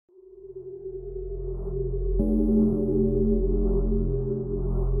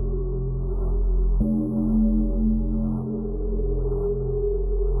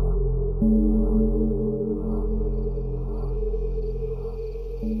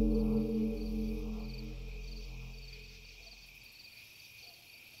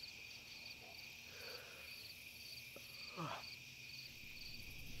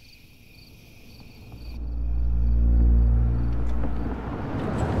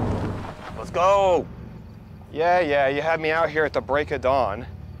let's go. Yeah, you had me out here at the break of dawn,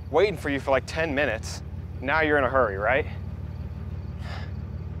 waiting for you for like 10 minutes. Now you're in a hurry, right?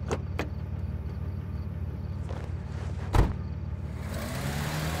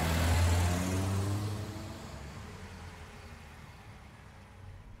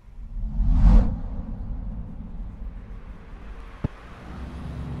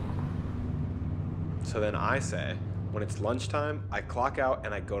 So then I say, when it's lunchtime, I clock out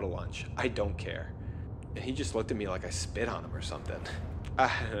and I go to lunch. I don't care. And he just looked at me like I spit on him or something.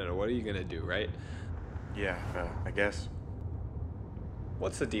 I don't know, what are you gonna do, right? Yeah, I guess.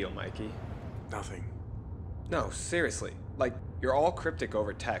 What's the deal, Mikey? Nothing. No, seriously. Like, you're all cryptic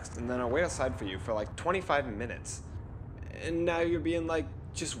over text, and then I wait outside for you for like 25 minutes. And now you're being like,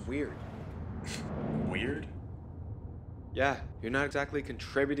 just weird. Weird? Yeah, you're not exactly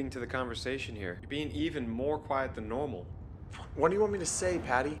contributing to the conversation here. You're being even more quiet than normal. What do you want me to say,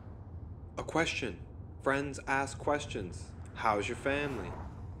 Patty? A question. Friends ask questions. How's your family?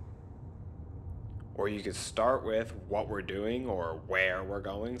 Or you could start with what we're doing or where we're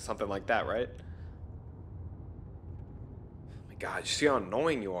going, something like that, right? Oh my God, you see how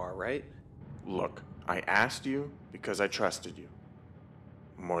annoying you are, right? Look, I asked you because I trusted you.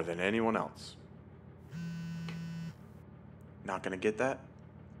 More than anyone else. Not gonna get that?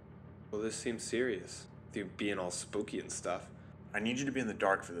 Well, this seems serious. With you being all spooky and stuff. I need you to be in the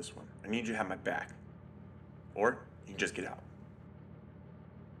dark for this one. I need you to have my back. Or you can just get out.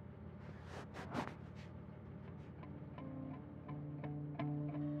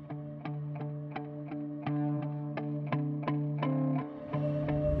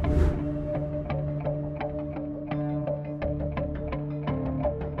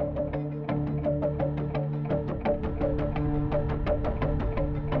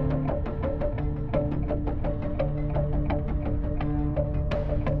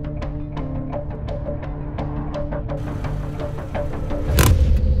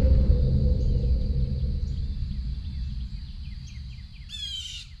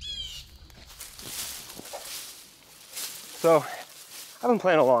 So, I've been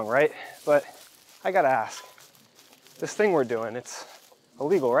playing along, right? But I gotta ask, this thing we're doing, it's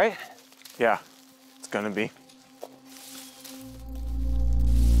illegal, right? Yeah, it's gonna be.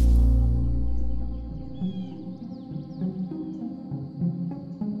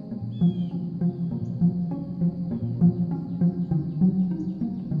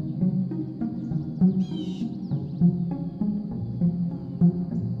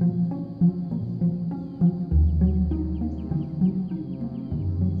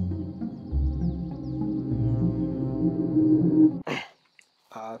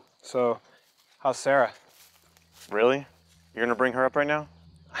 So, how's Sarah? Really? You're gonna bring her up right now?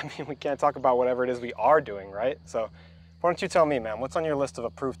 I mean, we can't talk about whatever it is we are doing, right? So, why don't you tell me, man, what's on your list of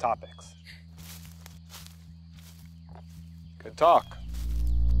approved topics? Good talk.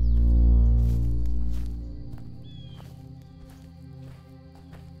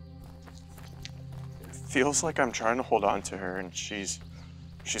 It feels like I'm trying to hold on to her and she's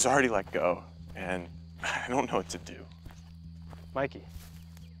already let go, and I don't know what to do. Mikey,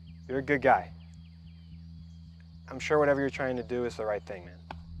 you're a good guy. I'm sure whatever you're trying to do is the right thing, man.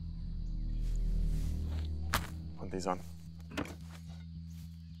 Put these on.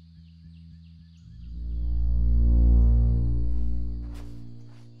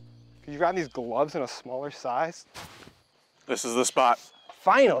 Could you grab these gloves in a smaller size? This is the spot.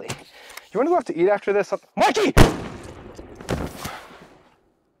 Finally! You want to go out to eat after this? Mikey!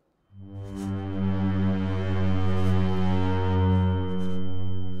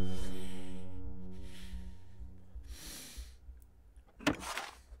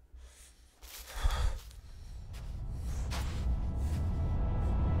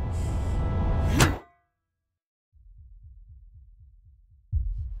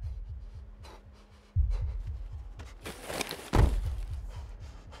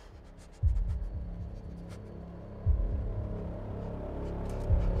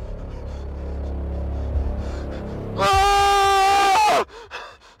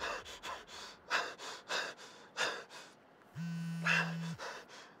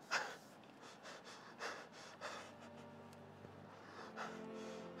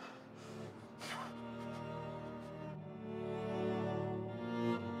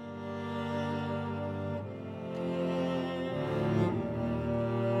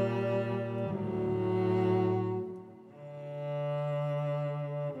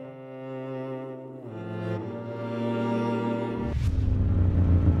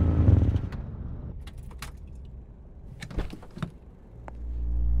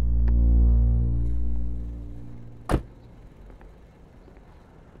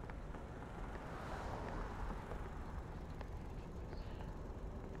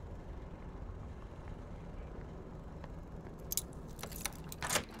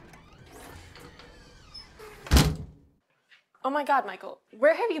 Oh my God, Michael,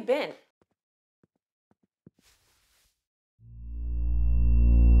 where have you been?